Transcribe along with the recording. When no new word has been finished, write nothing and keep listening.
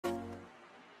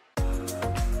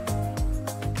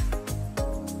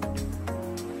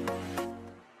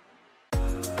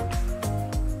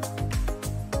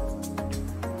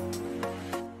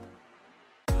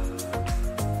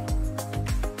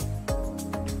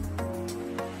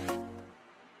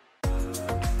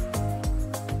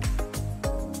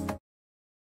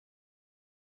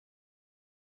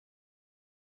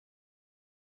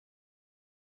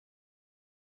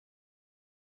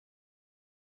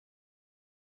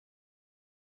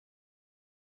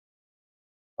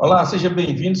Olá, seja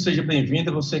bem-vindo, seja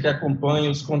bem-vinda, você que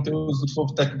acompanha os conteúdos do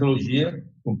Povo Tecnologia.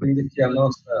 Compreende que a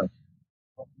nossa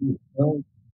missão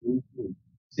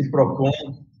se propõe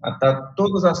a estar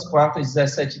todas as quartas,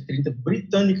 às 17h30,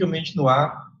 britanicamente no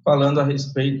ar, falando a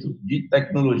respeito de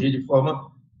tecnologia de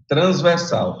forma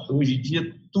transversal. Hoje em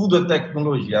dia, tudo é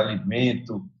tecnologia,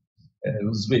 alimento,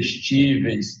 os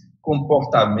vestíveis,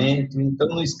 comportamento, então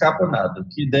não escapa nada. O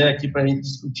que der aqui para a gente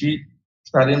discutir,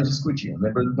 estaremos discutindo.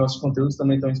 Lembrando que nossos conteúdos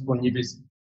também estão disponíveis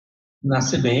na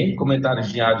CBN, comentários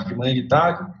diários de manhã e de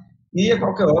tarde, e a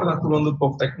qualquer hora na coluna do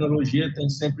Povo Tecnologia tem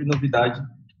sempre novidade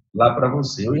lá para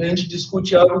você. Hoje a gente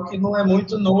discute algo que não é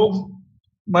muito novo,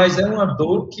 mas é uma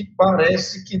dor que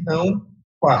parece que não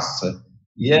passa.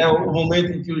 E é o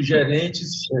momento em que os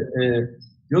gerentes,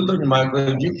 viu, Tonimar,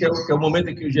 eu digo que é o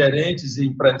momento em que os gerentes e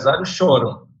empresários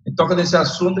choram. E toca nesse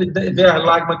assunto e vê a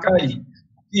lágrima cair,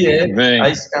 que é a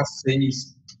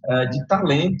escassez de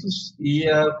talentos e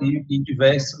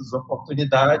diversas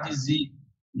oportunidades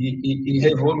e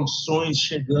revoluções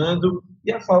chegando,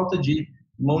 e a falta de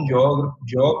mão de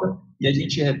obra. E a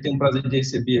gente tem o prazer de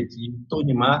receber aqui o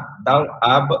Tonimar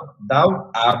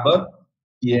Dal Aba,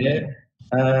 que é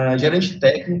gerente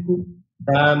técnico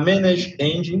da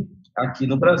ManageEngine aqui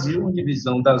no Brasil, uma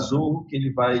divisão da Zorro, que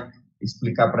ele vai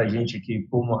explicar para a gente aqui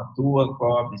como atua,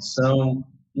 qual a missão,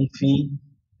 enfim.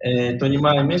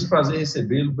 Tonimar, é imenso prazer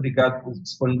recebê-lo. Obrigado por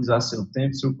disponibilizar seu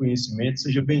tempo, seu conhecimento.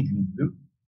 Seja bem-vindo, viu?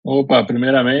 Opa,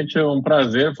 primeiramente é um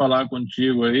prazer falar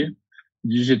contigo aí,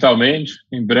 digitalmente.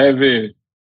 Em breve,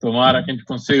 tomara que a gente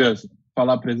consiga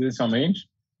falar presencialmente.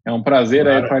 É um prazer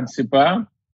aí participar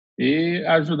e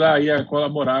ajudar aí a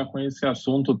colaborar com esse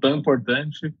assunto tão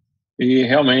importante. E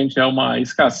realmente é uma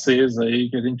escassez aí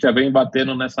que a gente já vem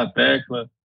batendo nessa tecla,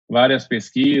 várias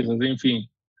pesquisas, enfim,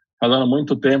 falando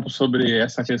muito tempo sobre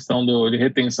essa questão de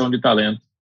retenção de talento.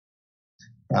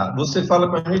 Você fala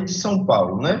com a gente de São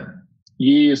Paulo, né?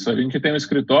 Isso, a gente tem um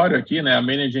escritório aqui, né? A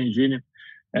ManageEngine,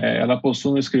 ela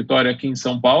possui um escritório aqui em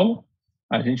São Paulo.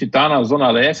 A gente está na zona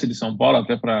leste de São Paulo,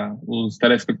 até para os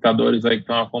telespectadores aí que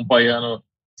estão acompanhando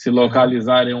se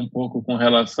localizarem um pouco com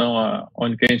relação a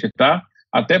onde que a gente está.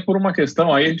 Até por uma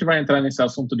questão, aí a gente vai entrar nesse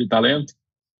assunto de talento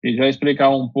e já explicar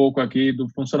um pouco aqui do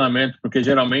funcionamento, porque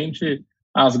geralmente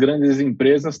as grandes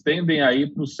empresas tendem a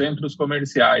ir para os centros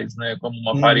comerciais, né, como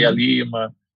uma Faria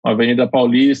Lima, uma Avenida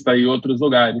Paulista e outros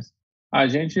lugares. A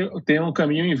gente tem um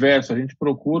caminho inverso, a gente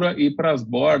procura ir para as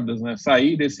bordas, né,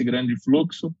 sair desse grande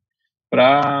fluxo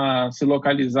para se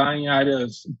localizar em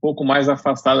áreas um pouco mais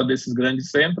afastadas desses grandes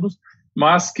centros,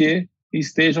 mas que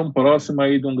estejam próximas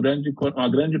aí de uma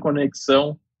grande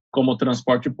conexão, como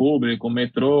transporte público,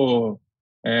 metrô,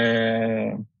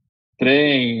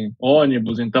 trem,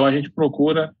 ônibus. Então, a gente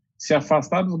procura se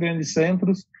afastar dos grandes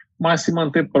centros, mas se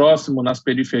manter próximo nas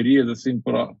periferias, assim,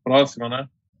 próximo, né,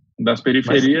 das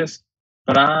periferias,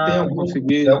 para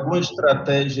conseguir... Tem alguma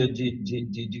estratégia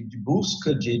de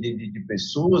busca de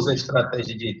pessoas, a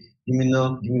estratégia de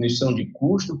diminuição de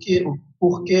custo?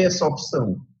 Por que essa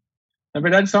opção? Na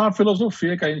verdade, isso é uma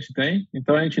filosofia que a gente tem.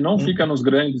 Então, a gente não fica nos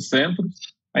grandes centros,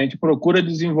 a gente procura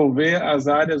desenvolver as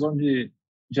áreas onde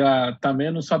já está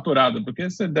menos saturado, porque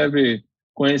você deve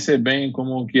conhecer bem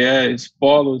como que é os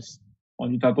polos,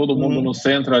 onde está todo mundo no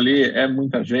centro ali, é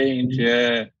muita gente,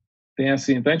 tem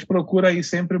assim. Então, a gente procura ir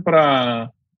sempre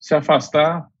para se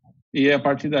afastar e, a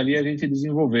partir dali, a gente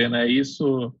desenvolver, né?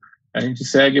 Isso a gente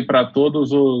segue para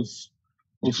todos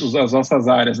as nossas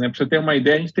áreas, né? Para você ter uma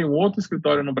ideia, a gente tem um outro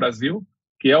escritório no Brasil,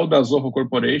 que é o da Zorro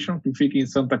Corporation, que fica em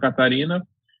Santa Catarina,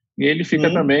 e ele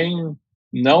fica também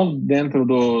não dentro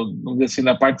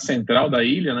da parte central da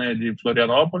ilha, né, de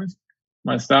Florianópolis,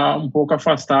 mas está um pouco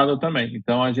afastado também.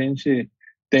 Então, a gente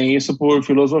tem isso por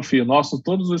filosofia.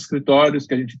 Todos os escritórios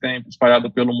que a gente tem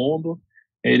espalhado pelo mundo,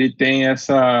 ele tem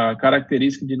essa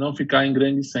característica de não ficar em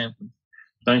grandes centros.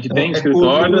 Então, a gente tem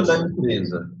escritórios... É a cultura da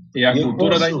empresa. E a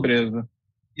cultura da empresa.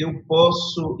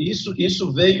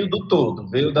 Isso veio do todo,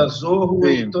 veio da Zorro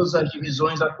e todas as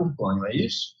divisões acompanham, é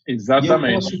isso?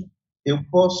 Exatamente. Eu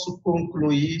posso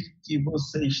concluir que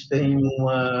vocês têm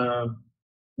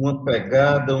uma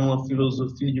pegada, uma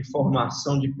filosofia de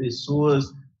formação de pessoas.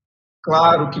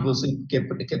 Claro que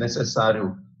é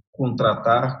necessário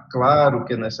contratar, claro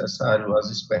que é necessário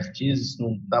as expertises,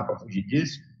 não dá para fugir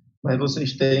disso, mas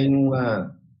vocês têm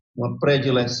uma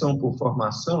predileção por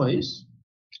formação, é isso?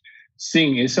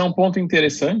 Sim, esse é um ponto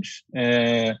interessante.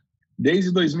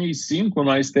 Desde 2005,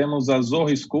 nós temos a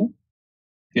Zorro School,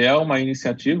 que é uma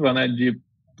iniciativa, né, de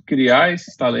criar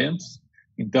esses talentos.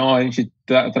 Então, a gente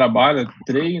trabalha,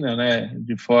 treina, né,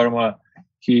 de forma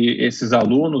que esses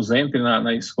alunos entrem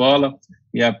na escola.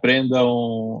 e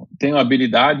aprendam, tenham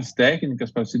habilidades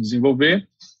técnicas para se desenvolver,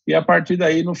 e a partir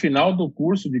daí, no final do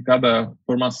curso de cada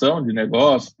formação de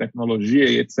negócio, tecnologia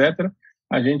e etc.,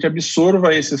 a gente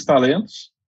absorva esses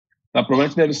talentos. Tá,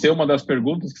 provavelmente deve ser uma das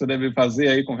perguntas que você deve fazer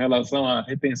aí com relação à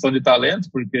retenção de talentos,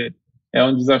 porque é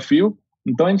um desafio.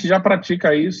 Então, a gente já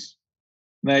pratica isso,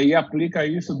 né, e aplica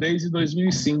isso desde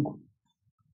 2005,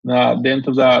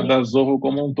 dentro da Zorro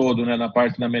como um todo, né, na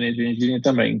parte da ManageEngine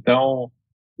também. Então,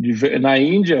 na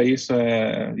Índia, isso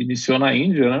iniciou na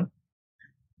Índia, né?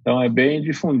 Então, é bem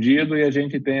difundido e a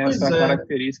gente tem essa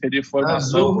característica de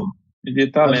formação de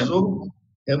A talento. Zorro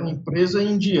é uma empresa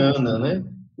indiana, né?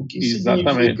 O que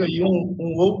Exatamente. significa aí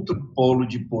um outro polo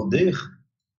de poder.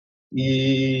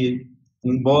 E,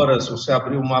 embora, se você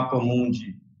abrir o mapa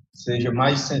mundi, seja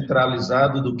mais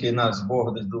centralizado do que nas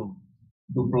bordas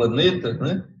do planeta,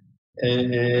 né?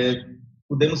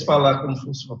 Podemos falar, como se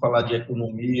fosse falar de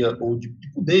economia ou de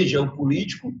poder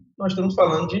geopolítico, nós estamos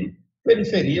falando de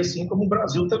periferia, assim como o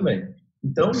Brasil também.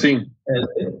 Então, sim,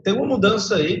 tem uma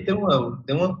mudança aí, tem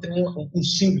um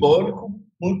simbólico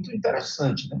muito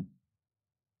interessante, né?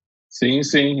 Sim,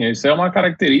 sim. Essa é uma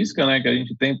característica, né, que a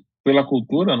gente tem pela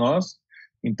cultura nossa.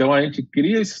 Então, a gente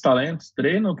cria esses talentos,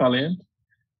 treina o talento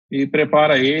e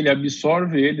prepara ele,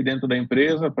 absorve ele dentro da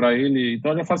empresa para ele.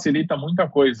 Então, já facilita muita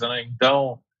coisa, né?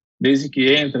 Então, desde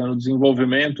que entra no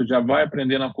desenvolvimento, já vai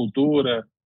aprendendo a cultura.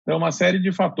 Então, uma série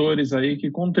de fatores aí que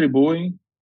contribuem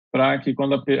para que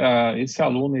quando esse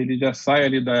aluno ele já sai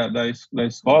ali da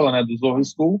escola, né, do Zorro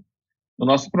School, no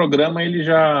nosso programa ele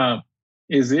já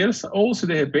exerça, ou se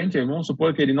de repente, vamos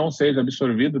supor que ele não seja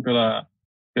absorvido pela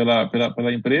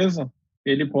empresa,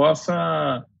 ele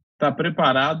possa estar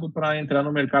preparado para entrar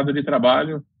no mercado de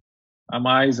trabalho a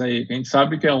mais aí. A gente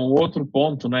sabe que é um outro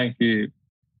ponto, né, que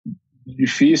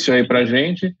difícil aí para a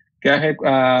gente, que é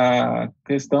a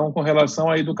questão com relação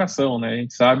à educação, né? A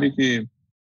gente sabe que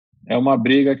é uma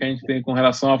briga que a gente tem com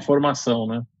relação à formação,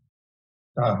 né?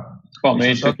 Tá.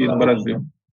 Principalmente aqui no Brasil.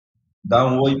 Dá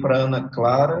um oi para Ana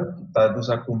Clara, que nos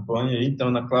acompanha aí. Então,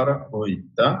 Ana Clara, oi,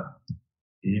 tá?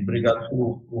 E obrigado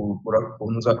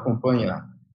por nos acompanhar.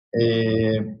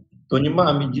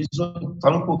 Tonimar,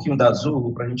 fala um pouquinho da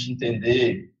Zorro para a gente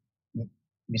entender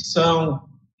missão,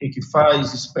 o que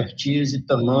faz, expertise,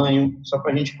 tamanho, só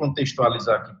para a gente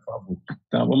contextualizar aqui, por favor.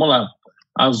 Então, vamos lá.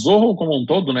 A Zorro como um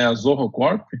todo, né, a Zorro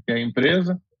Corp, que é a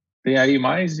empresa, tem aí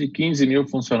mais de 15 mil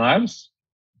funcionários,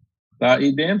 tá?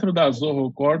 E dentro da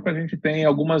Zorro Corp a gente tem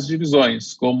algumas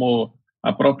divisões, como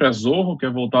a própria Zorro, que é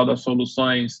voltada a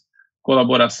soluções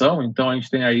colaboração, então a gente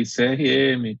tem aí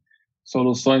CRM,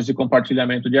 soluções de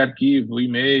compartilhamento de arquivo,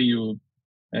 e-mail,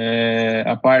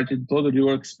 a parte toda de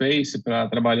workspace para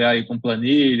trabalhar aí com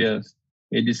planilhas,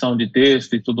 edição de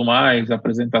texto e tudo mais,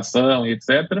 apresentação e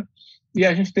etc. E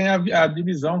a gente tem a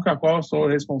divisão com a qual eu sou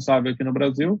responsável aqui no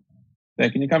Brasil,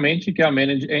 tecnicamente, que é a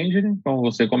ManageEngine, como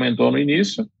você comentou no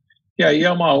início, que aí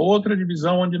é uma outra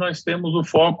divisão onde nós temos o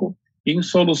foco em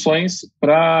soluções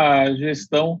para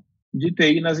gestão de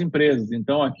TI nas empresas.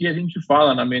 Então, aqui a gente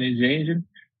fala na ManageEngine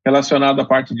relacionado à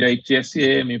parte de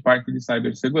ITSM, parte de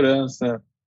cibersegurança,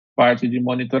 parte de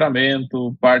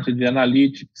monitoramento, parte de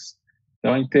analytics.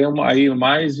 Então, a gente tem aí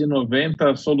mais de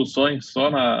 90 soluções só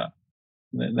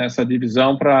nessa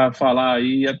divisão para falar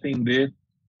aí e atender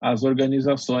as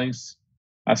organizações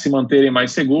a se manterem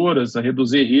mais seguras, a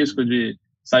reduzir risco de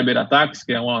cyberataques,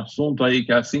 que é um assunto aí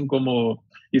que, assim como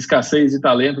escassez de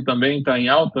talento, também está em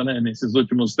alta, né, nesses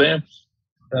últimos tempos.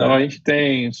 Então, a gente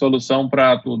tem solução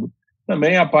para tudo.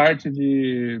 Também a parte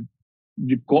de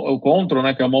control,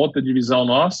 né, que é uma outra divisão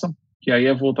nossa, que aí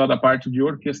é voltada à parte de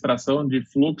orquestração de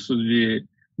fluxo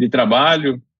de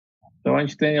trabalho. Então, a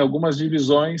gente tem algumas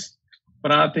divisões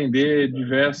para atender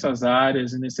diversas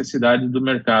áreas e necessidades do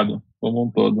mercado como um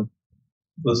todo.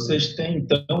 Vocês têm,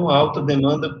 então, alta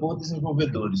demanda por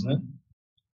desenvolvedores, né?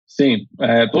 Sim,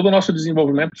 todo o nosso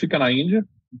desenvolvimento fica na Índia,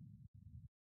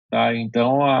 tá?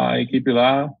 Então, a equipe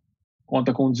lá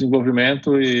conta com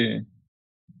desenvolvimento e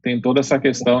tem toda essa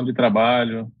questão de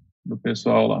trabalho do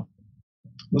pessoal lá.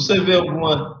 Você vê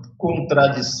alguma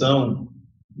contradição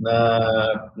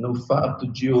no fato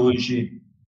de hoje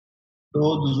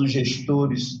todos os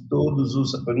gestores,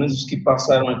 pelo menos os que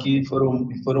passaram aqui,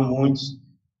 foram muitos,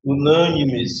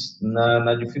 unânimes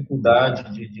na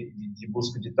dificuldade de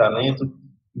busca de talento?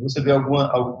 Você vê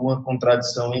alguma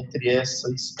contradição entre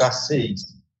essa escassez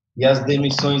e as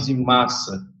demissões em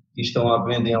massa que estão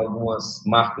havendo em algumas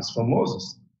marcas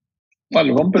famosas?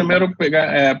 Olha, vamos primeiro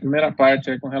pegar a primeira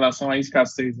parte com relação à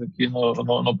escassez aqui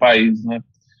no país, né?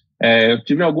 Eu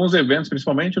tive alguns eventos,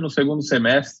 principalmente no segundo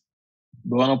semestre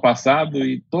do ano passado,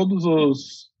 e todos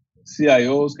os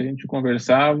CIOs que a gente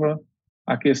conversava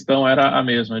a questão era a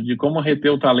mesma, de como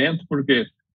reter o talento, porque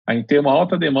a gente tem uma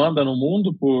alta demanda no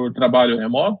mundo por trabalho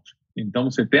remoto, então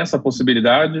você tem essa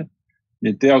possibilidade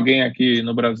de ter alguém aqui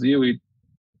no Brasil e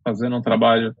fazendo um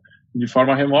trabalho de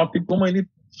forma remota, e como ele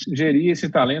gerir esse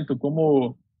talento,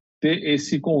 como ter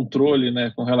esse controle,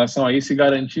 né, com relação a isso e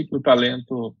garantir que o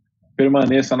talento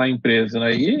permaneça na empresa,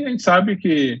 né? E a gente sabe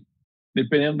que,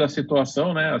 dependendo da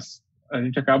situação, né, a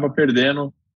gente acaba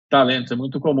perdendo talentos, é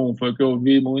muito comum, foi o que eu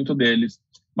vi muito deles.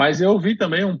 Mas eu vi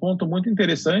também um ponto muito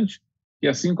interessante, que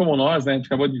assim como nós, né, a gente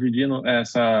acabou dividindo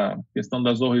essa questão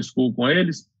da Zorro School com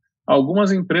eles,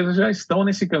 algumas empresas já estão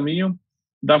nesse caminho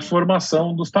da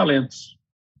formação dos talentos.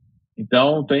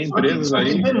 Então, tem empresas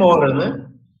aí... Só que demora, né?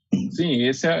 Sim,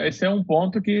 esse é um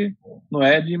ponto que não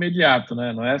é de imediato,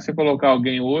 né? Não é você colocar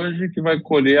alguém hoje que vai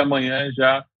colher amanhã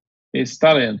já esse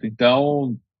talento.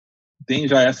 Então, tem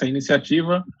já essa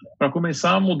iniciativa para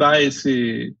começar a mudar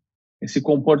esse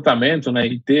comportamento, né?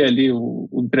 E ter ali o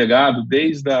empregado,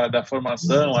 desde da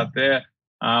formação até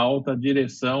a alta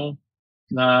direção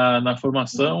na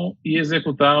formação e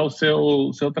executar o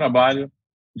seu trabalho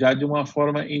já de uma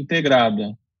forma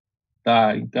integrada.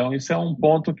 Tá? Então, isso é um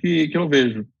ponto que eu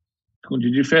vejo de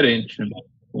diferente, né,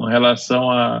 com relação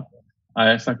a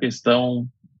essa questão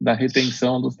da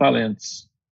retenção dos talentos.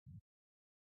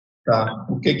 Tá.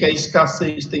 O que a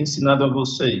escassez tem ensinado a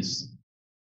vocês?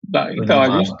 Tá, então,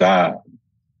 a gente está...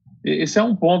 Esse é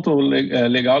um ponto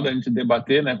legal da gente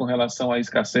debater, né, com relação à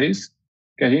escassez,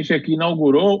 que a gente aqui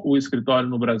inaugurou o escritório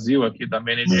no Brasil, aqui da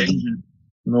ManageEngine,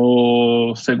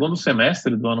 no segundo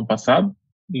semestre do ano passado,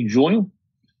 em junho,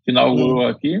 inaugurou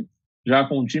aqui, já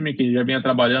com um time que já vinha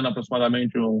trabalhando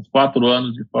aproximadamente uns 4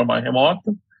 anos de forma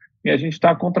remota, e a gente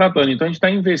está contratando. Então, a gente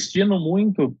está investindo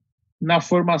muito na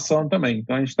formação também.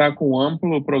 Então, a gente está com um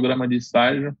amplo programa de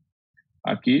estágio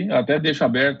aqui. Eu até deixo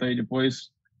aberto aí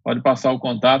depois, pode passar o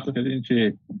contato, que a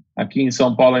gente, aqui em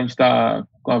São Paulo, a gente está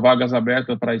com as vagas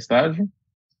abertas para estágio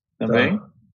também.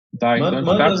 Tá, então,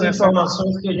 manda as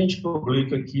informações que a gente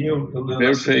publica aqui, eu leio.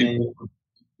 Perfeito.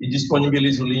 E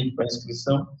disponibiliza o link para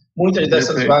inscrição. Muitas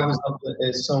dessas vagas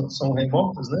são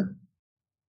remotas,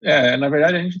 né? Na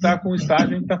verdade, a gente está com estágio,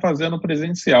 a gente está fazendo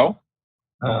presencial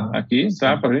aqui,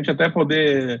 tá? Para a gente até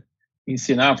poder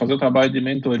ensinar, fazer o trabalho de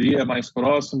mentoria mais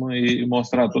próximo e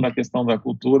mostrar toda a questão da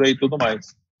cultura e tudo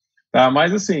mais. Tá?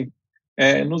 Mas, assim,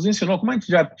 nos ensinou, como a gente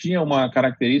já tinha uma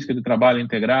característica de trabalho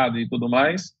integrado e tudo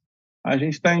mais, a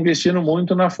gente está investindo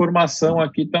muito na formação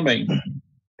aqui também.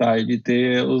 Tá, e de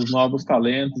ter os novos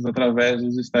talentos através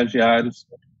dos estagiários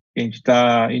que a gente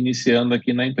está iniciando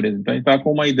aqui na empresa. Então, a gente está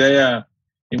com uma ideia,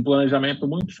 um planejamento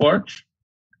muito forte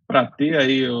para ter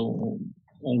aí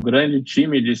um grande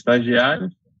time de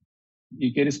estagiários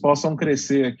e que eles possam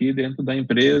crescer aqui dentro da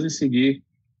empresa e seguir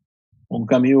um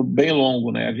caminho bem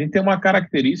longo, né? A gente tem uma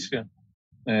característica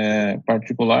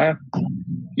particular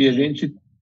que a gente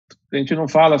não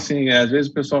fala assim, às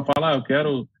vezes o pessoal fala, eu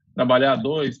quero trabalhar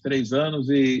 2, 3 anos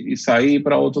e sair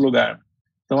para outro lugar.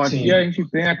 Então, aqui a gente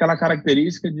tem aquela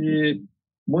característica de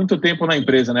muito tempo na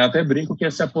empresa, né? Até brinco que é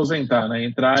se aposentar, né?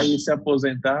 Entrar e se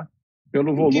aposentar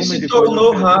pelo volume de coisas. Se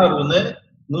tornou raro, né?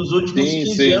 Nos últimos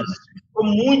 15 anos ficou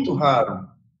muito raro.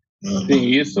 Sim,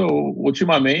 isso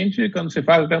ultimamente, quando você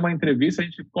faz até uma entrevista, a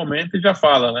gente comenta e já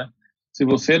fala, né? Se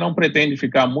você não pretende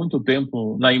ficar muito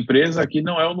tempo na empresa, aqui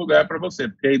não é o lugar para você,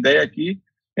 porque a ideia aqui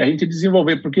é a gente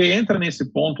desenvolver, porque entra nesse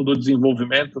ponto do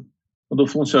desenvolvimento do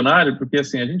funcionário, porque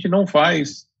assim, a gente não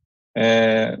faz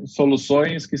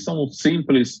soluções que são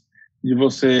simples de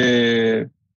você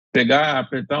pegar,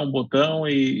 apertar um botão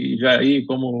e já ir,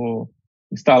 como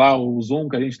instalar o Zoom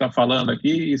que a gente está falando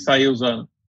aqui e sair usando.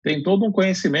 Tem todo um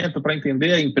conhecimento para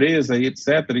entender a empresa e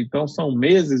etc. Então, são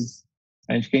meses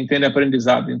a gente que entende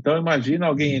aprendizado. Então, imagina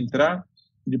alguém entrar,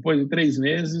 depois de 3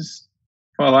 meses,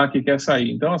 falar que quer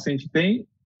sair. Então, assim, a gente tem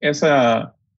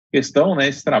essa questão, né,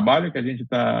 esse trabalho que a gente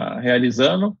está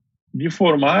realizando de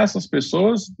formar essas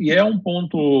pessoas, e é um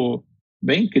ponto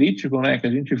bem crítico, né, que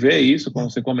a gente vê isso, como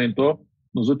você comentou,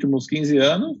 nos últimos 15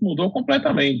 anos, mudou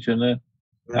completamente, né?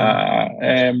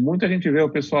 Muita gente vê o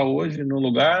pessoal hoje no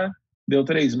lugar, deu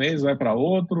 3 meses, vai para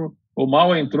outro, ou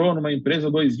mal entrou numa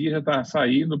empresa, 2 dias já está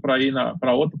saindo para ir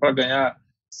para outro para ganhar,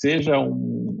 seja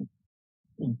um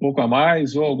pouco a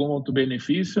mais ou algum outro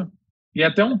benefício. E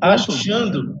até um ponto...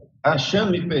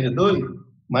 Achando, me perdoe,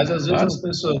 mas às vezes as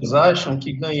pessoas acham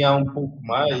que ganhar um pouco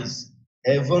mais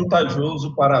é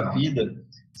vantajoso para a vida,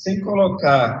 sem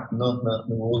colocar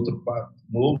no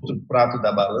outro prato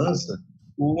da balança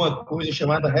uma coisa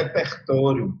chamada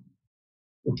repertório.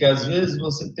 Porque às vezes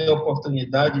você tem a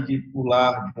oportunidade de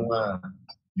pular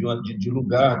de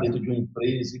lugar dentro de uma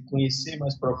empresa e conhecer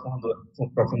mais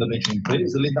profundamente uma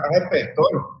empresa, ele dá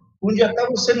repertório onde até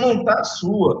você montar a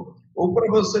sua, ou para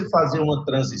você fazer uma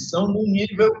transição num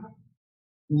nível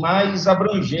mais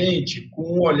abrangente,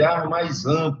 com um olhar mais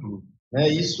amplo, né?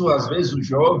 Isso, às vezes, o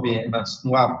jovem,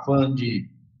 no afã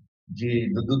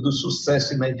do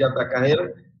sucesso imediato da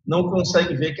carreira, não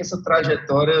consegue ver que essa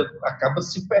trajetória acaba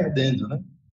se perdendo, né?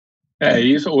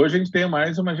 Isso. Hoje a gente tem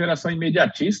mais uma geração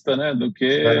imediatista, né, do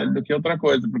que outra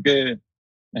coisa, porque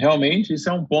realmente isso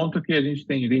é um ponto que a gente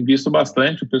tem visto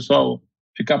bastante, o pessoal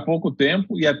ficar pouco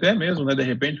tempo e até mesmo, né, de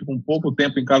repente, com pouco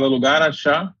tempo em cada lugar,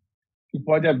 achar que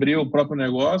pode abrir o próprio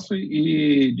negócio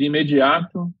e, de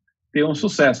imediato, ter um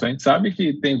sucesso. A gente sabe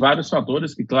que tem vários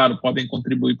fatores que, claro, podem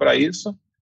contribuir para isso,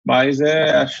 mas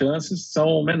as chances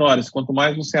são menores. Quanto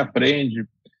mais você aprende,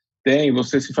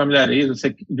 você se familiariza,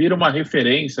 você vira uma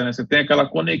referência, né? Você tem aquela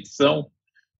conexão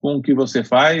com o que você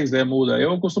faz, muda.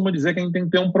 Eu costumo dizer que a gente tem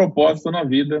que ter um propósito na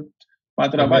vida para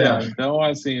trabalhar. Então,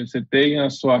 assim, você tem a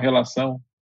sua relação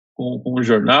com o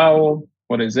jornal,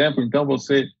 por exemplo, então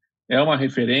você é uma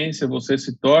referência, você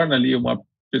se torna ali uma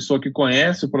pessoa que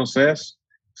conhece o processo,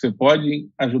 você pode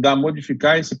ajudar a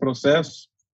modificar esse processo,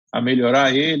 a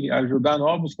melhorar ele, ajudar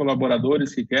novos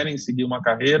colaboradores que querem seguir uma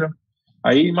carreira.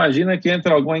 Aí imagina que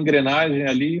entra alguma engrenagem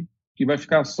ali que vai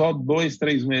ficar só 2,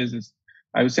 3 meses.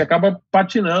 Aí você acaba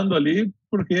patinando ali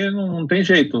porque não tem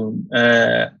jeito.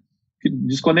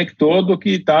 Desconectou do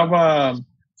que estava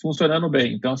funcionando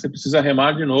bem. Então você precisa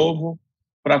remar de novo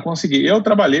para conseguir. Eu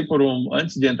trabalhei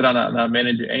antes de entrar na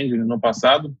ManageEngine no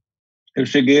passado, eu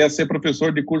cheguei a ser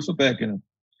professor de curso técnico.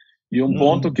 E um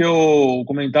ponto que eu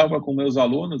comentava com meus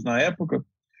alunos na época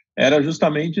era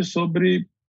justamente sobre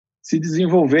se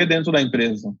desenvolver dentro da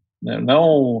empresa, né?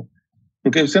 Não,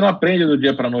 porque você não aprende do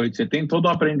dia para a noite, você tem todo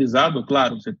um aprendizado,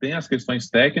 claro, você tem as questões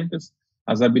técnicas,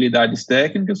 as habilidades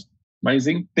técnicas, mas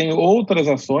tem outras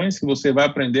ações que você vai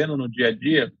aprendendo no dia a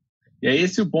dia, e é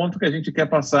esse o ponto que a gente quer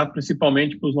passar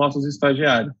principalmente para os nossos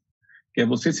estagiários, que é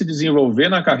você se desenvolver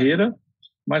na carreira,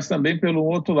 mas também pelo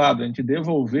outro lado, a gente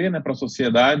devolver, né, para a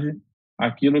sociedade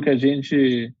aquilo que a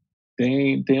gente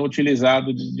tem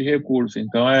utilizado de recurso.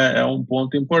 Então, é um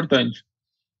ponto importante.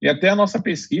 E até a nossa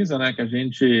pesquisa, né, que a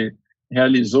gente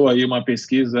realizou aí uma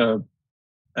pesquisa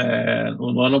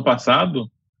no ano passado,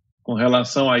 com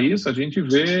relação a isso, a gente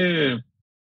vê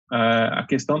a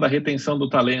questão da retenção do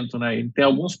talento, né? E tem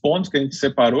alguns pontos que a gente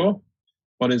separou,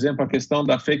 por exemplo, a questão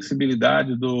da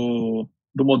flexibilidade do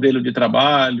modelo de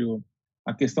trabalho,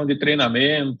 a questão de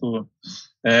treinamento,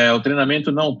 o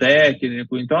treinamento não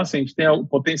técnico. Então, assim, a gente tem o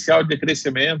potencial de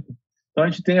crescimento. Então, a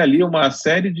gente tem ali uma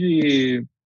série de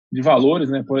valores,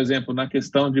 né? Por exemplo, na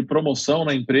questão de promoção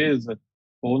na empresa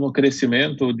ou no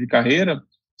crescimento de carreira,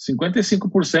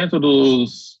 55%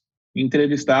 dos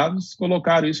entrevistados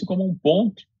colocaram isso como um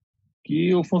ponto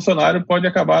que o funcionário pode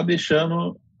acabar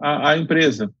deixando a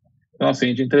empresa. Então, assim, a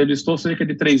gente entrevistou cerca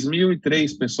de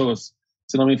 3.003 pessoas,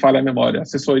 se não me falha a memória. A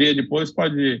assessoria depois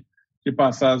pode te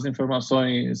passar as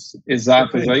informações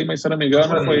exatas aí, mas, se não me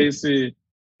engano, foi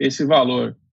esse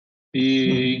valor.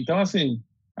 E, então, assim,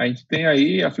 a gente tem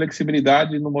aí a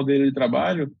flexibilidade no modelo de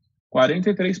trabalho,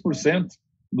 43%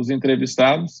 dos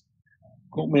entrevistados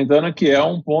comentando que é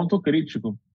um ponto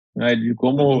crítico, né, de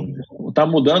como está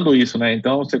mudando isso, né?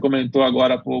 Então, você comentou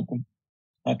agora há pouco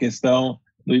a questão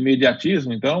do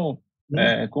imediatismo. Então,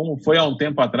 como foi há um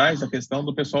tempo atrás a questão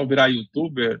do pessoal virar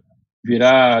youtuber,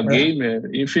 virar gamer,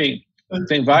 enfim,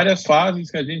 tem várias fases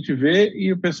que a gente vê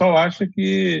e o pessoal acha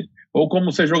que, ou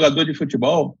como ser jogador de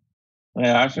futebol,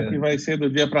 acha que vai ser do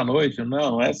dia para a noite.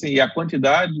 Não, é assim, e a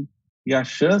quantidade e a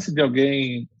chance de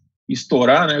alguém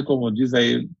estourar, né, como diz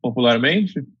aí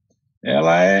popularmente,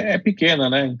 ela é pequena,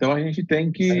 né? Então a gente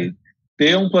tem que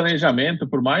ter um planejamento,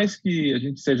 por mais que a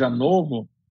gente seja novo,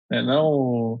 né?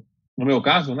 Não, no meu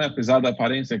caso, né? Apesar da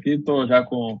aparência aqui, estou já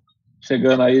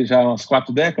chegando aí já umas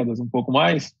 4 décadas, um pouco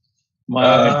mais,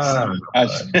 mas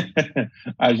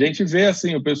a gente vê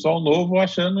assim o pessoal novo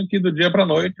achando que do dia para a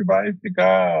noite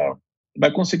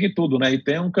vai conseguir tudo, né? E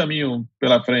tem um caminho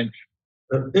pela frente.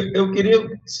 Eu queria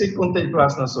que você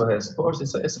contemplasse na sua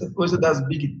resposta essa coisa das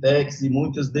big techs e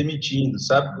muitas demitindo,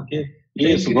 sabe? Porque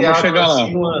isso, vamos chegar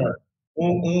assim, lá.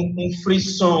 um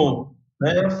frisson,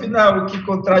 né? Afinal, que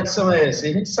contradição é essa?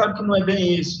 A gente sabe que não é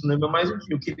bem isso, né? Mas,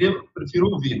 enfim, eu prefiro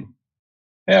ouvir.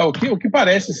 O que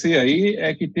parece ser aí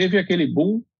é que teve aquele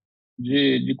boom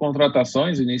de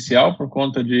contratações inicial por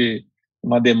conta de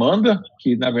uma demanda,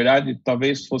 que, na verdade,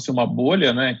 talvez fosse uma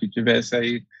bolha, né? Que tivesse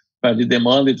aí de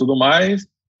demanda e tudo mais,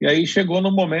 e aí chegou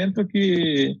no momento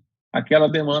que aquela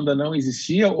demanda não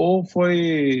existia ou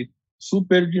foi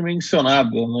superdimensionada,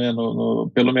 né,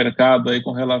 pelo mercado aí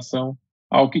com relação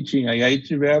ao que tinha. E aí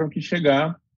tiveram que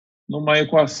chegar numa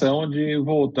equação de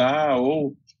voltar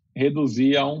ou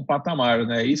reduzir a um patamar,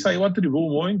 né? Isso aí eu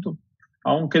atribuo muito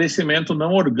a um crescimento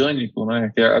não orgânico,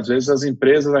 né? Que às vezes as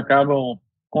empresas acabam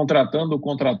contratando,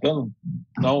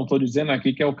 não estou dizendo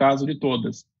aqui que é o caso de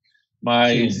todas,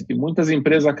 mas Sim. que muitas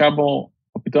empresas acabam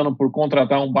optando por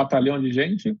contratar um batalhão de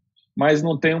gente, mas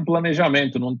não tem um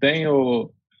planejamento, não tem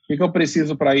o que eu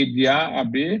preciso para ir de A a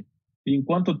B e em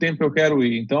quanto tempo eu quero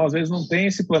ir. Então, às vezes, não tem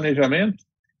esse planejamento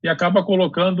e acaba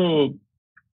colocando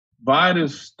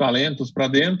vários talentos para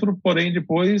dentro, porém,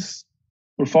 depois,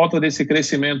 por falta desse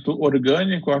crescimento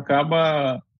orgânico,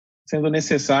 acaba sendo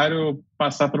necessário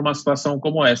passar por uma situação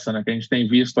como essa, né, que a gente tem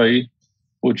visto aí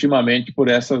ultimamente por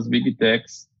essas big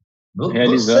techs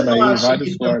realizando Você não aí acha vários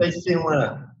que também cortes. tem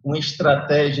uma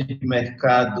estratégia de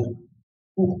mercado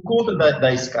por conta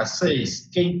da escassez?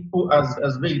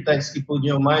 As big techs que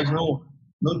podiam mais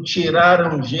não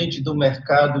tiraram gente do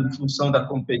mercado em função da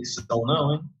competição,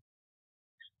 não, hein?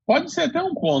 Pode ser até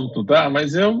um ponto, tá?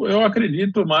 Mas eu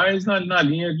acredito mais na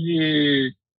linha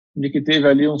de que teve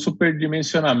ali um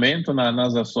superdimensionamento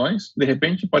nas ações. De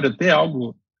repente pode ter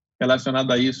algo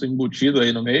relacionado a isso embutido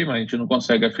aí no meio, mas a gente não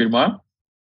consegue afirmar,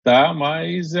 tá?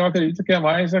 Mas eu acredito que é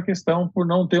mais a questão por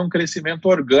não ter um crescimento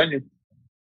orgânico,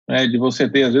 né? De você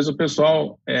ter, às vezes o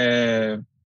pessoal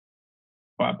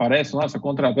parece, nossa,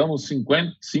 contratamos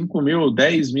 5 mil,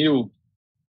 10 mil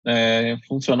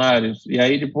funcionários, e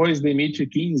aí depois demite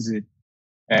 15.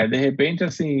 De repente,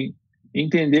 assim,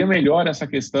 entender melhor essa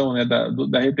questão, né,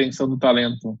 da retenção do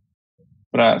talento.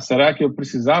 Será que eu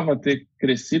precisava ter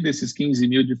crescido esses 15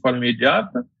 mil de forma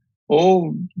imediata?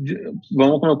 Ou,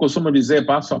 vamos, como eu costumo dizer,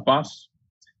 passo a passo,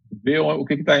 ver o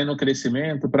que está indo no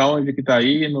crescimento, para onde que está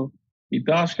indo.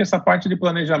 Então, acho que essa parte de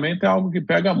planejamento é algo que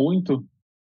pega muito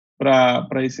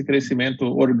para esse crescimento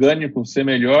orgânico ser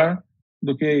melhor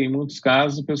do que, em muitos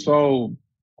casos, o pessoal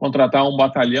contratar um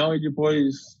batalhão e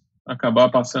depois acabar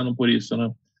passando por isso,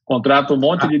 né? Contrata um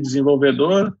monte de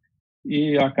desenvolvedor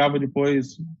e acaba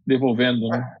depois devolvendo,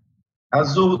 né? A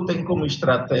Azul tem como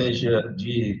estratégia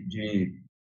de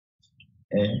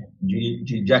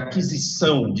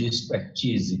aquisição de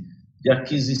expertise, de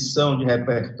aquisição de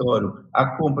repertório,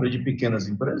 a compra de pequenas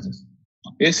empresas?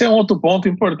 Esse é um outro ponto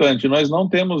importante. Nós não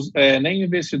temos nem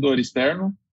investidor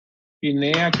externo e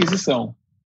nem aquisição,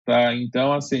 tá?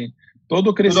 Então, assim, todo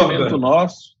o crescimento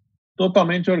nosso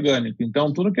totalmente orgânico.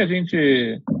 Então, tudo que a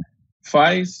gente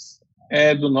faz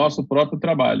é do nosso próprio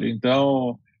trabalho.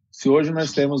 Então, se hoje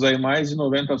nós temos aí mais de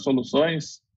 90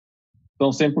 soluções, são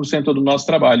 100% do nosso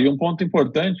trabalho. E um ponto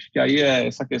importante, que aí é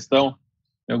essa questão,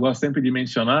 eu gosto sempre de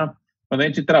mencionar, quando a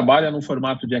gente trabalha no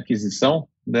formato de aquisição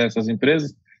dessas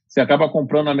empresas, você acaba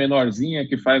comprando a menorzinha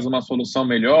que faz uma solução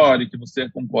melhor e que você é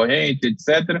concorrente,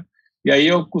 etc. E aí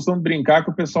eu costumo brincar que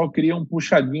o pessoal cria um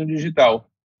puxadinho digital.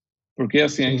 Porque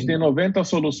assim, a gente tem 90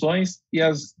 soluções e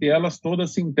elas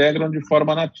todas se integram de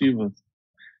forma nativa.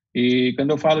 E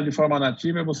quando eu falo de forma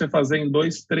nativa, é você fazer em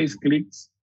 2, 3 cliques,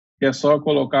 que é só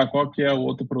colocar qual que é o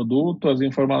outro produto, as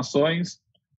informações,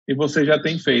 e você já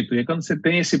tem feito. E quando você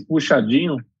tem esse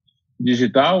puxadinho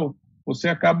digital, você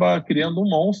acaba criando um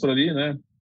monstro ali, né?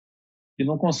 Que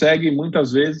não consegue,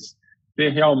 muitas vezes, ter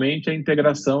realmente a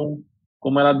integração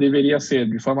como ela deveria ser,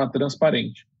 de forma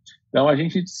transparente. Então, a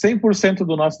gente, 100%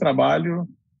 do nosso trabalho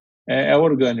é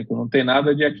orgânico, não tem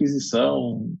nada de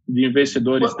aquisição, de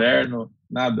investidor externo,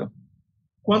 nada.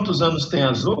 Quantos anos tem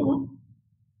a Zorro?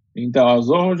 Então, a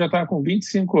Zorro já está com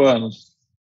 25 anos.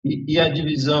 E a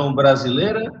divisão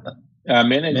brasileira? A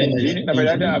ManageEngine, na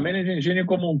verdade, a ManageEngine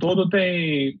como um todo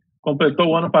completou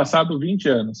o ano passado 20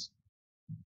 anos.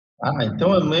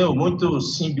 Então é muito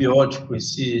simbiótico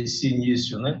esse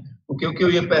início, né? Porque o que eu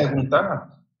ia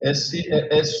perguntar é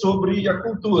sobre a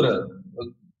cultura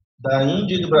da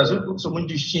Índia e do Brasil, porque são muito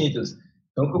distintas.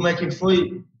 Então, como é que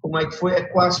foi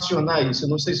equacionar isso? Eu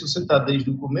não sei se você está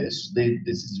desde o começo,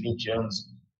 desses 20 anos,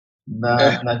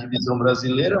 na divisão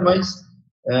brasileira, mas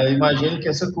imagino que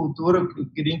essa cultura, eu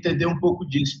queria entender um pouco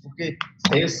disso, porque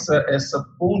essa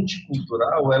ponte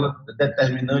cultural ela é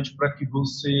determinante para que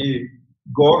você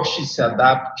goste, se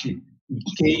adapte e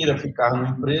queira ficar numa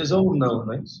empresa ou não,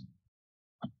 não é isso?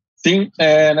 Sim,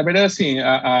 na verdade, assim,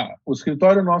 o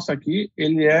escritório nosso aqui,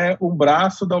 ele é um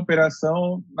braço da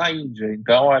operação na Índia,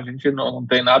 então a gente não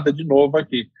tem nada de novo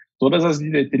aqui. Todas as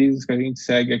diretrizes que a gente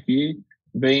segue aqui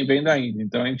vêm da Índia,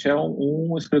 então a gente é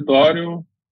um escritório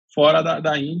fora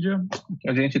da Índia, que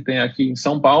a gente tem aqui em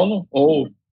São Paulo, ou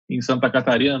em Santa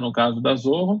Catarina, no caso da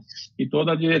Zorro, e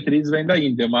toda a diretriz vem da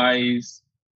Índia, mas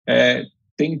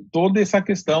tem toda essa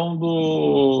questão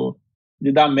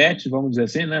de dar match, vamos dizer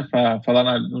assim, né, para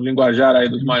falar no linguajar aí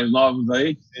dos mais novos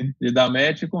aí, de dar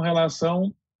match com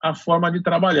relação à forma de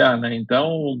trabalhar, né?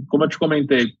 Então, como eu te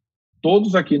comentei,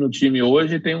 todos aqui no time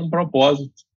hoje têm um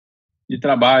propósito de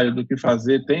trabalho, do que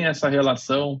fazer, tem essa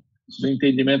relação do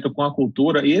entendimento com a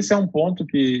cultura, e esse é um ponto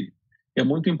que é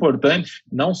muito importante,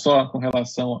 não só com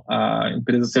relação à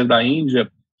empresa ser da Índia,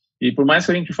 e por mais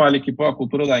que a gente fale que a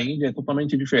cultura da Índia é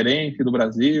totalmente diferente do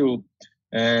Brasil,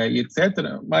 e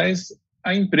etc., mas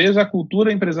a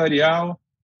cultura empresarial,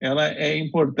 ela é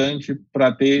importante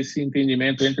para ter esse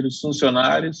entendimento entre os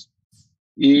funcionários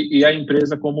e a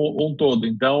empresa como um todo.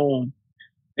 Então,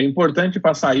 é importante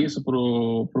passar isso para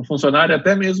o funcionário,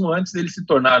 até mesmo antes dele se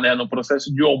tornar, né, no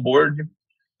processo de onboard,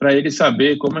 para ele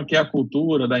saber como é que é a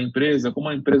cultura da empresa, como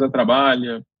a empresa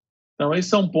trabalha. Então,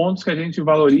 esses são pontos que a gente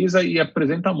valoriza e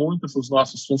apresenta muito para os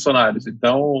nossos funcionários.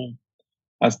 Então,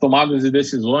 as tomadas de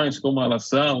decisões, como elas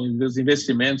são, os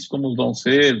investimentos, como vão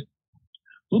ser,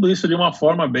 tudo isso de uma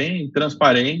forma bem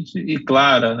transparente e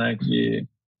clara, né, que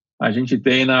a gente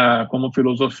tem como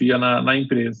filosofia na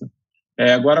empresa.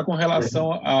 Agora, com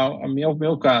relação ao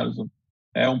meu caso,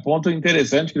 é um ponto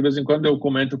interessante que de vez em quando eu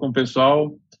comento com o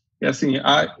pessoal, é assim,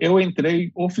 eu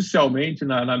entrei oficialmente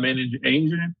na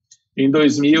ManageEngine em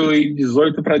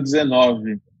 2018 para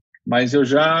 2019, mas eu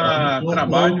já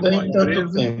trabalho com a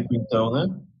empresa... tempo, então,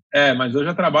 né? Mas eu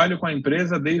já trabalho com a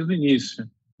empresa desde o início,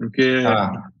 porque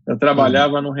eu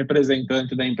trabalhava no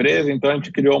representante da empresa, então a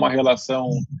gente criou uma relação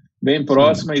bem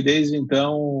próxima e desde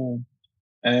então...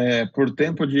 por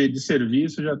tempo de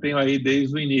serviço, já tenho aí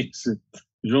desde o início,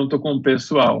 junto com o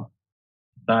pessoal.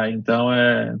 Tá? Então,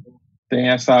 tem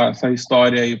essa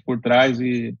história aí por trás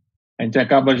e a gente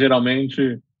acaba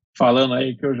geralmente falando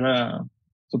aí que eu já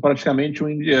sou praticamente um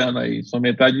indiano aí, sou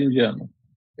metade indiano.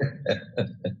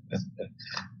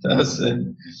 Tá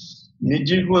certo. Me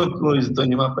diga uma coisa,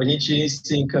 Tonimar, para a gente ir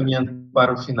se encaminhando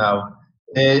para o final.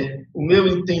 O meu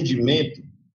entendimento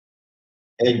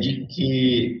é de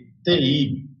que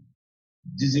TI,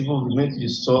 desenvolvimento de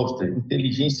software,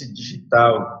 inteligência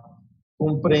digital,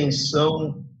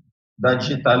 compreensão da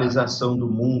digitalização do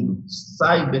mundo,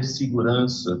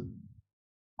 cibersegurança,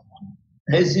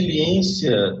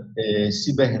 resiliência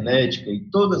cibernética e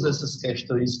todas essas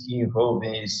questões que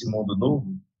envolvem esse mundo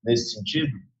novo, nesse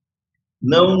sentido,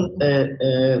 não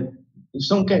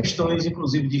são questões,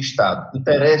 inclusive, de Estado.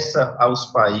 Interessa aos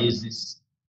países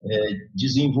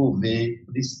desenvolver,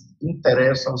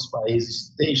 interessa aos países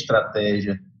ter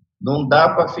estratégia. Não dá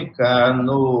para ficar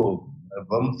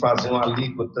vamos fazer uma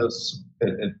alíquota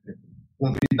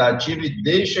convidativa e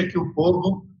deixa que o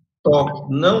povo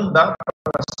toque. Não dá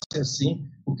para ser assim,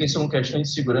 porque são questões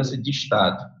de segurança de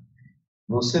Estado.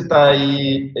 Você está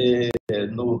aí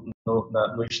no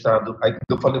Estado, aí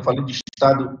eu falei de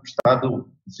Estado no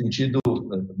sentido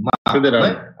federal,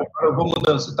 né? Agora eu vou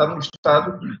mudando, você está no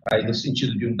Estado, aí no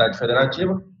sentido de unidade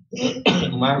federativa,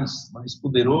 mais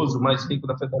poderoso, mais rico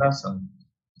da federação.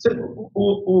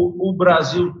 O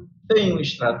Brasil tem uma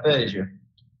estratégia,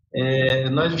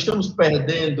 nós estamos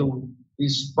perdendo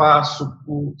espaço,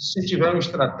 se tiver uma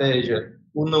estratégia,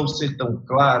 por não ser tão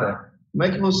clara. Como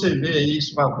é que você vê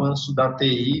isso, o avanço da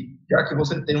TI, já que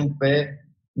você tem um pé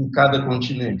em cada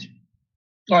continente?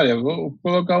 Olha, vou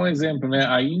colocar um exemplo, né?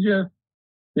 A Índia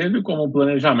teve como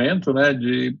planejamento, né,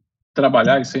 de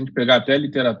trabalhar, e se a gente pegar até a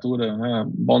literatura, né,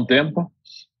 um bom tempo,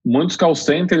 muitos call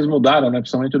centers mudaram, né,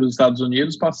 principalmente dos Estados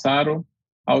Unidos, passaram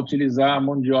a utilizar a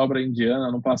mão de obra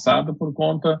indiana no passado por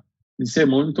conta de ser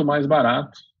muito mais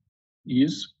barato,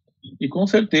 isso. E com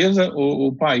certeza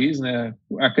o país, né,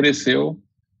 cresceu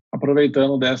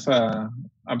aproveitando dessa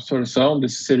absorção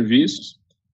desses serviços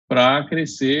para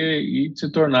crescer e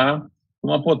se tornar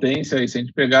uma potência. E se a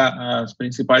gente pegar as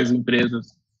principais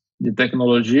empresas de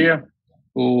tecnologia,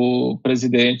 o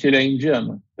presidente ele é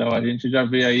indiano. Então, a gente já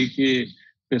vê aí que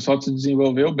o pessoal se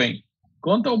desenvolveu bem.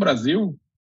 Quanto ao Brasil,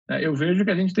 eu vejo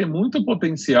que a gente tem muito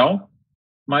potencial,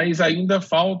 mas ainda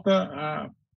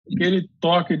falta aquele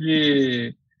toque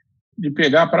de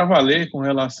pegar para valer com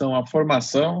relação à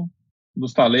formação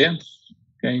dos talentos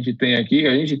que a gente tem aqui.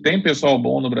 A gente tem pessoal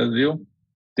bom no Brasil,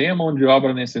 tem a mão de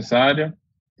obra necessária.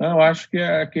 Então, eu acho que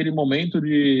é aquele momento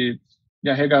de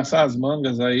arregaçar as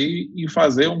mangas aí e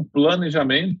fazer um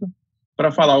planejamento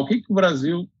para falar o que o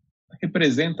Brasil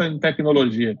representa em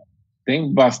tecnologia.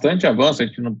 Tem bastante avanço, a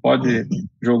gente não pode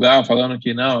julgar falando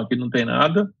que não, aqui não tem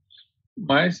nada,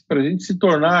 mas para a gente se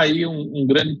tornar aí um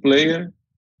grande player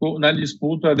na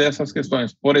disputa dessas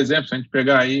questões. Por exemplo, se a gente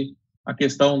pegar aí a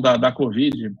questão da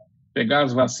Covid, pegar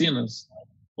as vacinas,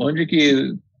 onde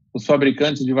que os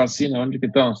fabricantes de vacina, onde que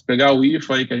estão? Se pegar o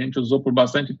IFA aí, que a gente usou por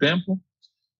bastante tempo,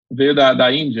 veio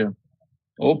da Índia.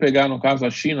 Ou pegar, no caso, a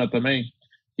China também,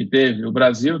 que teve. O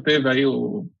Brasil teve aí,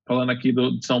 falando aqui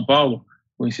de São Paulo,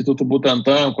 o Instituto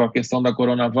Butantan, com a questão da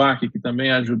Coronavac, que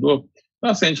também ajudou.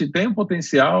 Então, assim, a gente tem um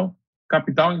potencial,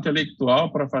 capital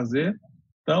intelectual para fazer,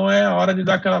 então é a hora de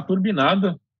dar aquela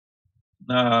turbinada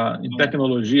em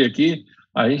tecnologia aqui.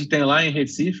 A gente tem lá em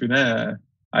Recife, né,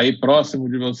 aí próximo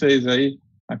de vocês, aí,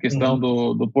 a questão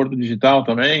do Porto Digital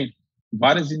também,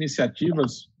 várias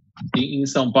iniciativas em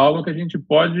São Paulo que a gente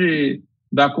pode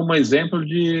dar como exemplo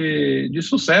de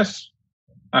sucesso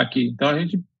aqui. Então, a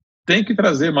gente tem que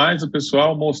trazer mais o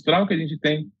pessoal, mostrar o que a gente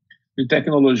tem de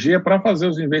tecnologia para fazer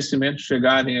os investimentos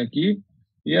chegarem aqui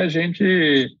e a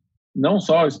gente não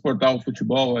só exportar o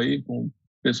futebol aí com o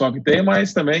pessoal que tem,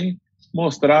 mas também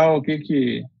mostrar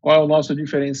qual é o nosso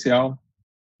diferencial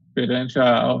perante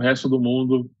ao resto do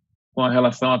mundo com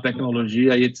relação à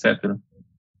tecnologia e etc.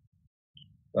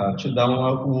 Tá, te dar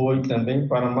um oi também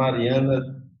para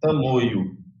Mariana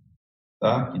Tamoio,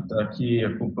 tá? Que está aqui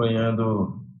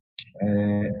acompanhando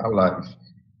a live.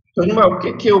 Tonimar, o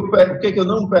que eu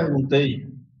não perguntei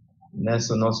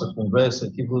nessa nossa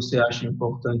conversa que você acha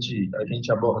importante a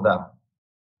gente abordar?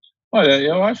 Olha,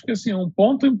 eu acho que assim, um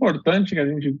ponto importante que a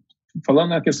gente, falando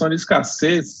na questão de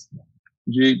escassez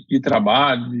de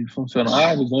trabalho, de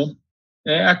funcionários, né,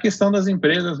 é a questão das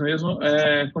empresas mesmo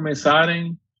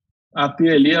começarem a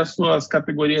ter ali as suas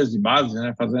categorias de base,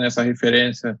 né, fazendo essa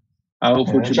referência ao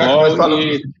futebol.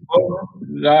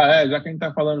 Já que a gente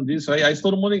está falando disso, aí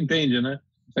todo mundo entende, né?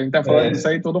 Se a gente está falando disso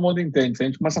aí, todo mundo entende. Se a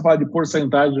gente começa a falar de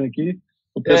porcentagem aqui,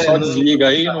 o pessoal desliga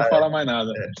aí e não fala mais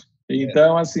nada.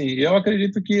 Então, assim, eu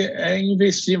acredito que é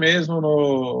investir mesmo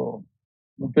no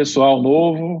pessoal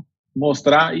novo,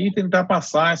 mostrar e tentar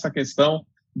passar essa questão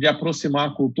de aproximar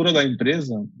a cultura da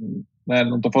empresa, né?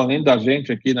 Não estou falando nem da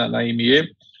gente aqui na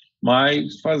ME,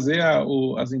 mas fazer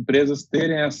as empresas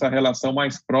terem essa relação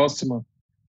mais próxima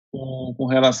com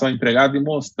relação ao empregado e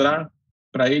mostrar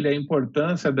para ele a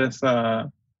importância dessa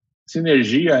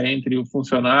sinergia entre o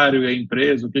funcionário e a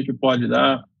empresa, o que pode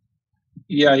dar,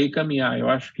 e aí caminhar. Eu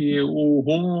acho que o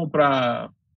rumo para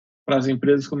as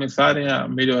empresas começarem a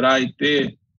melhorar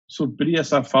e suprir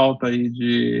essa falta aí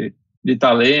de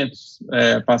talentos,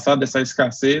 passar dessa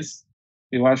escassez,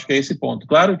 eu acho que é esse ponto.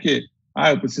 Claro que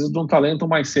eu preciso de um talento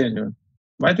mais sênior.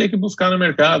 Vai ter que buscar no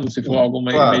mercado, se for algo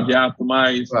imediato,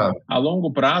 mas a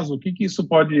longo prazo, o que isso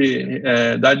pode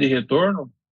dar de retorno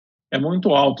é muito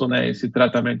alto, né, esse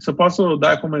tratamento. Isso eu posso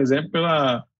dar como exemplo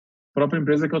pela própria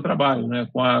empresa que eu trabalho, né,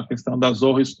 com a questão da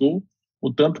Zorro School,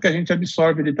 o tanto que a gente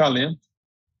absorve de talento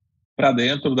para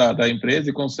dentro da empresa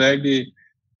e consegue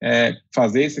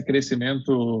fazer esse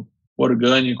crescimento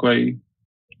orgânico aí.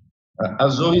 A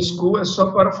Zorro School é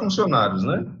só para funcionários,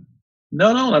 né?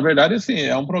 Não, na verdade, assim,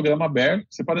 é um programa aberto.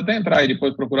 Você pode até entrar e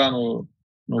depois procurar no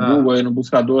Google, aí, no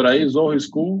buscador aí, Zorro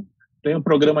School. Tem um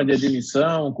programa de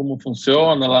admissão, como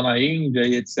funciona lá na Índia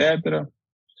e etc.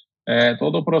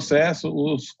 Todo o processo,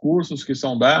 os cursos que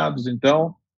são dados.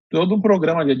 Então, todo um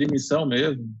programa de admissão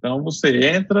mesmo. Então,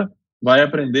 você entra, vai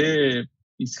aprender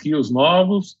skills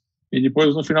novos e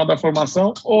depois, no final da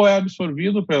formação, ou é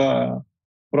absorvido pela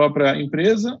própria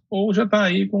empresa ou já está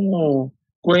aí com o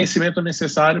conhecimento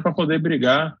necessário para poder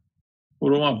brigar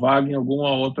por uma vaga em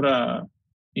alguma outra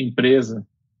empresa,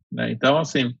 né? Então,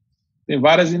 assim, tem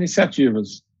várias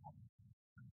iniciativas.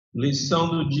 Lição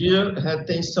do dia: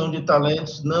 retenção de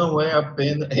talentos não é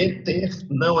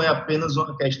apenas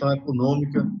uma questão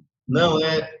econômica, não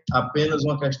é apenas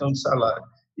uma questão de salário.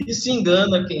 E se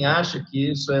engana quem acha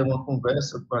que isso é uma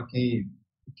conversa para quem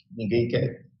ninguém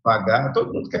quer pagar.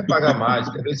 Todo mundo quer pagar mais,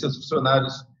 quer ver seus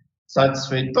funcionários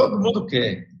satisfeitos. Todo mundo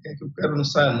quer que o cara não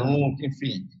saia nunca,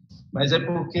 enfim. Mas é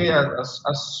porque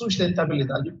a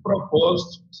sustentabilidade e o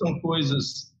propósito são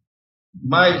coisas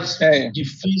mais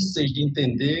difíceis de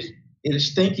entender,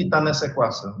 eles têm que estar nessa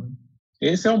equação.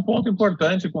 Esse é um ponto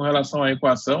importante com relação à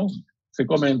equação. Você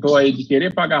comentou aí de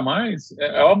querer pagar mais,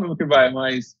 é óbvio que vai,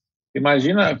 mas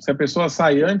imagina se a pessoa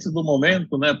sai antes do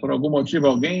momento, né? Por algum motivo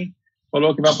alguém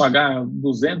falou que vai pagar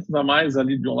 200 a mais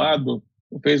ali de um lado,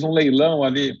 fez um leilão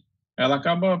ali, ela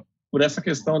acaba, por essa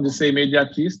questão de ser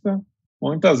imediatista,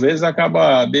 muitas vezes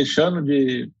acaba deixando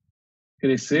de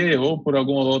crescer ou por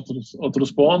alguns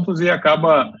outros pontos e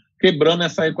acaba quebrando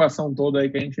essa equação toda aí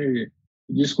que a gente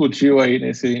discutiu aí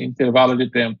nesse intervalo de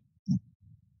tempo.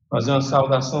 Fazer uma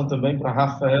saudação também para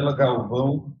Rafaela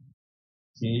Galvão,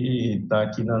 que está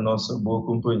aqui na nossa boa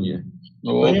companhia.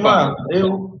 Tonimar,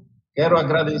 eu quero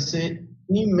agradecer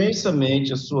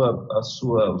imensamente o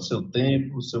seu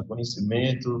tempo, o seu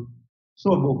conhecimento,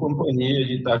 sua boa companhia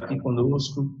de estar aqui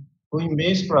conosco. Foi um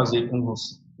imenso prazer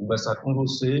conversar com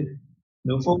você.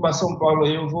 eu for para São Paulo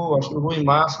aí, acho que eu vou em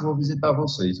março, vou visitar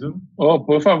vocês, viu? Oh,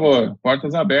 por favor,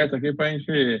 portas abertas aqui para a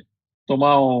gente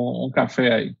tomar um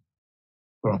café aí.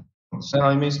 Pronto. Será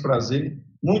um imenso prazer.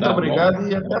 Muito Tá obrigado bom?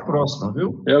 e até a próxima,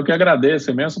 viu? Eu que agradeço,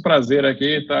 imenso prazer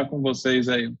aqui estar com vocês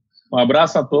aí. Um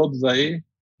abraço a todos aí,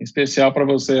 em especial para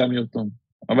você, Hamilton. Um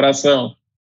abração.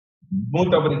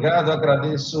 Muito obrigado,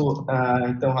 agradeço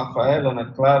então Rafaela, Ana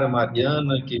Clara,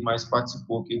 Mariana, que mais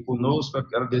participou aqui conosco,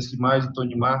 agradeço demais o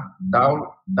Tonimar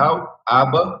Dal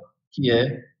Aba, que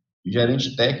é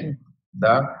gerente técnico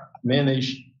da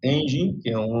ManageEngine, que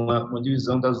é uma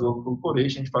divisão da Zoho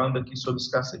Corporation, a gente falando aqui sobre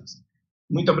escassez.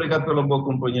 Muito obrigado pela boa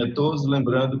companhia a todos,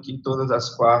 lembrando que todas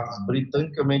as quartas,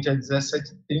 britanicamente às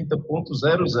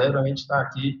 17h30.00, a gente está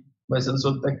aqui conversando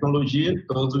sobre tecnologia,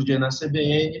 todos os dias na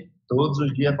CBN, todos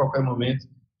os dias, a qualquer momento,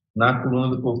 na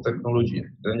coluna do Povo Tecnologia.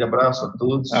 Grande abraço a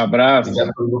todos. Abraço.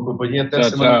 Obrigado pela boa companhia. Até Tchau, a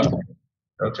semana tchau. que vem.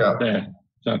 Tchau, tchau.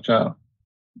 Tchau, tchau.